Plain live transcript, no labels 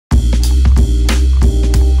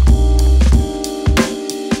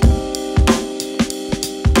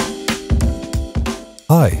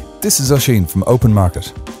this is Oisin from Open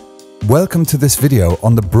Market. Welcome to this video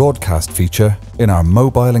on the broadcast feature in our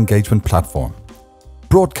mobile engagement platform.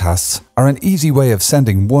 Broadcasts are an easy way of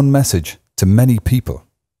sending one message to many people.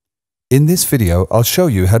 In this video, I'll show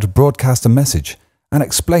you how to broadcast a message and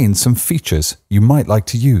explain some features you might like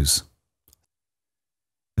to use.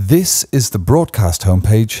 This is the broadcast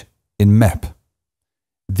homepage in MEP.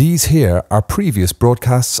 These here are previous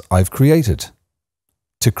broadcasts I've created.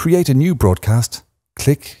 To create a new broadcast,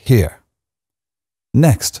 click here.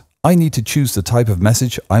 Next, I need to choose the type of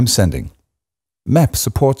message I'm sending. MEP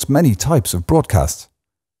supports many types of broadcasts.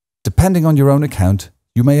 Depending on your own account,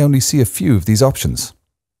 you may only see a few of these options.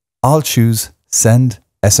 I'll choose Send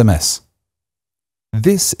SMS.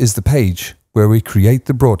 This is the page where we create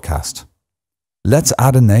the broadcast. Let's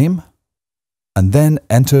add a name and then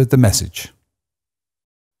enter the message.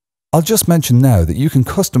 I'll just mention now that you can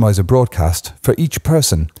customize a broadcast for each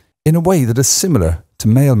person in a way that is similar to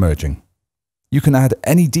mail merging. You can add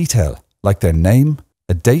any detail like their name,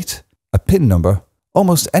 a date, a PIN number,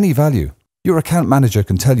 almost any value. Your account manager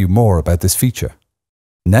can tell you more about this feature.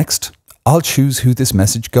 Next, I'll choose who this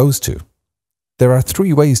message goes to. There are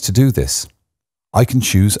 3 ways to do this. I can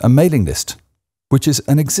choose a mailing list, which is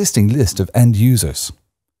an existing list of end users.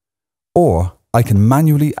 Or I can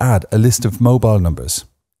manually add a list of mobile numbers,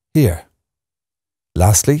 here.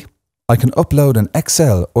 Lastly, I can upload an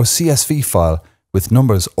Excel or CSV file with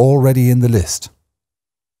numbers already in the list.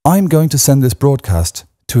 I'm going to send this broadcast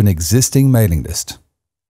to an existing mailing list.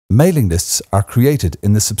 Mailing lists are created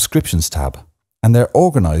in the Subscriptions tab, and they're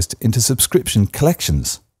organized into subscription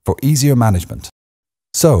collections for easier management.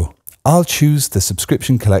 So, I'll choose the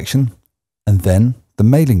subscription collection and then the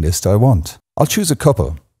mailing list I want. I'll choose a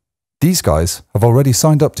couple. These guys have already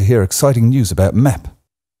signed up to hear exciting news about MEP.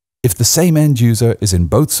 If the same end user is in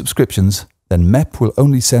both subscriptions, then MEP will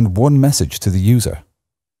only send one message to the user.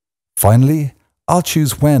 Finally, I'll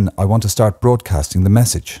choose when I want to start broadcasting the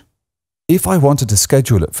message. If I wanted to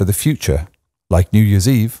schedule it for the future, like New Year's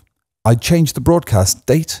Eve, I'd change the broadcast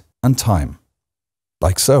date and time,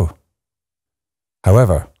 like so.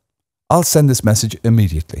 However, I'll send this message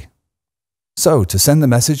immediately. So to send the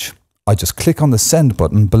message, I just click on the Send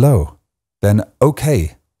button below, then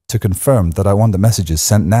OK to confirm that I want the messages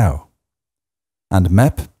sent now. And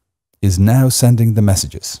MEP is now sending the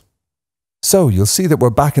messages. So you'll see that we're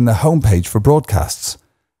back in the home page for broadcasts.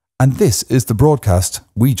 And this is the broadcast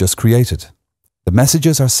we just created. The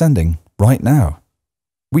messages are sending right now.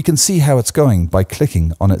 We can see how it's going by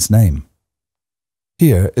clicking on its name.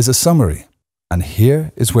 Here is a summary, and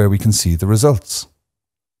here is where we can see the results.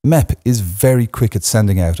 MEP is very quick at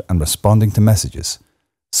sending out and responding to messages,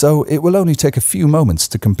 so it will only take a few moments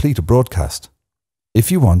to complete a broadcast.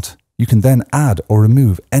 If you want, you can then add or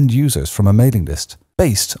remove end users from a mailing list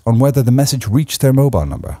based on whether the message reached their mobile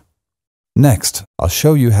number. Next, I'll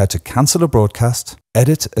show you how to cancel a broadcast,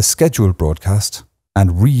 edit a scheduled broadcast,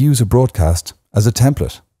 and reuse a broadcast as a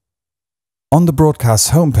template. On the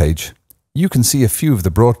broadcast's homepage, you can see a few of the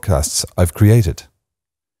broadcasts I've created.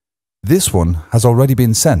 This one has already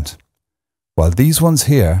been sent, while these ones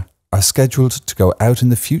here are scheduled to go out in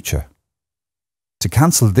the future. To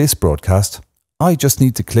cancel this broadcast, I just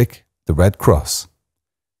need to click the red cross.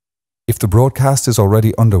 If the broadcast is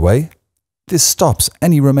already underway, this stops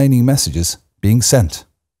any remaining messages being sent.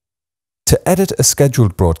 To edit a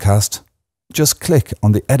scheduled broadcast, just click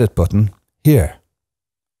on the Edit button here,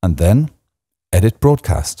 and then Edit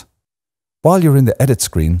Broadcast. While you're in the edit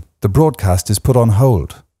screen, the broadcast is put on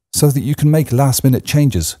hold so that you can make last-minute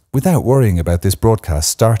changes without worrying about this broadcast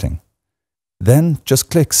starting. Then just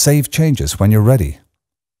click Save Changes when you're ready.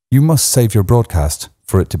 You must save your broadcast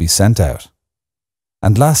for it to be sent out.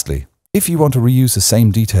 And lastly, if you want to reuse the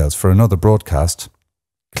same details for another broadcast,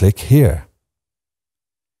 click here.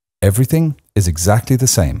 Everything is exactly the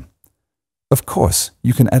same. Of course,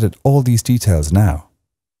 you can edit all these details now.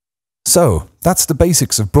 So, that's the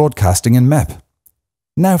basics of broadcasting in MEP.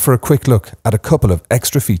 Now for a quick look at a couple of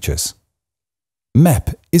extra features.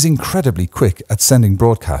 MEP is incredibly quick at sending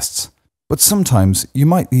broadcasts, but sometimes you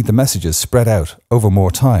might need the messages spread out over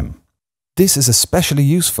more time. This is especially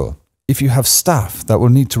useful if you have staff that will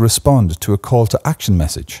need to respond to a call to action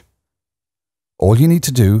message. All you need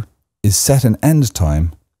to do is set an end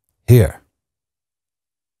time here.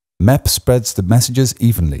 MEP spreads the messages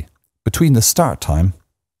evenly between the start time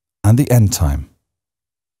and the end time.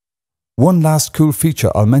 One last cool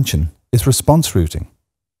feature I'll mention is response routing.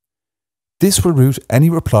 This will route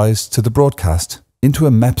any replies to the broadcast into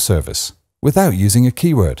a MEP service without using a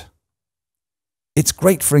keyword. It's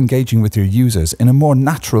great for engaging with your users in a more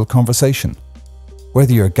natural conversation,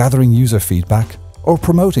 whether you're gathering user feedback or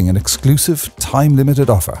promoting an exclusive time-limited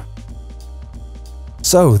offer.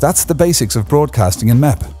 So that's the basics of broadcasting in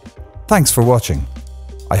MEP. Thanks for watching.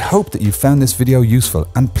 I hope that you found this video useful,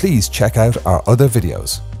 and please check out our other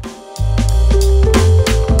videos.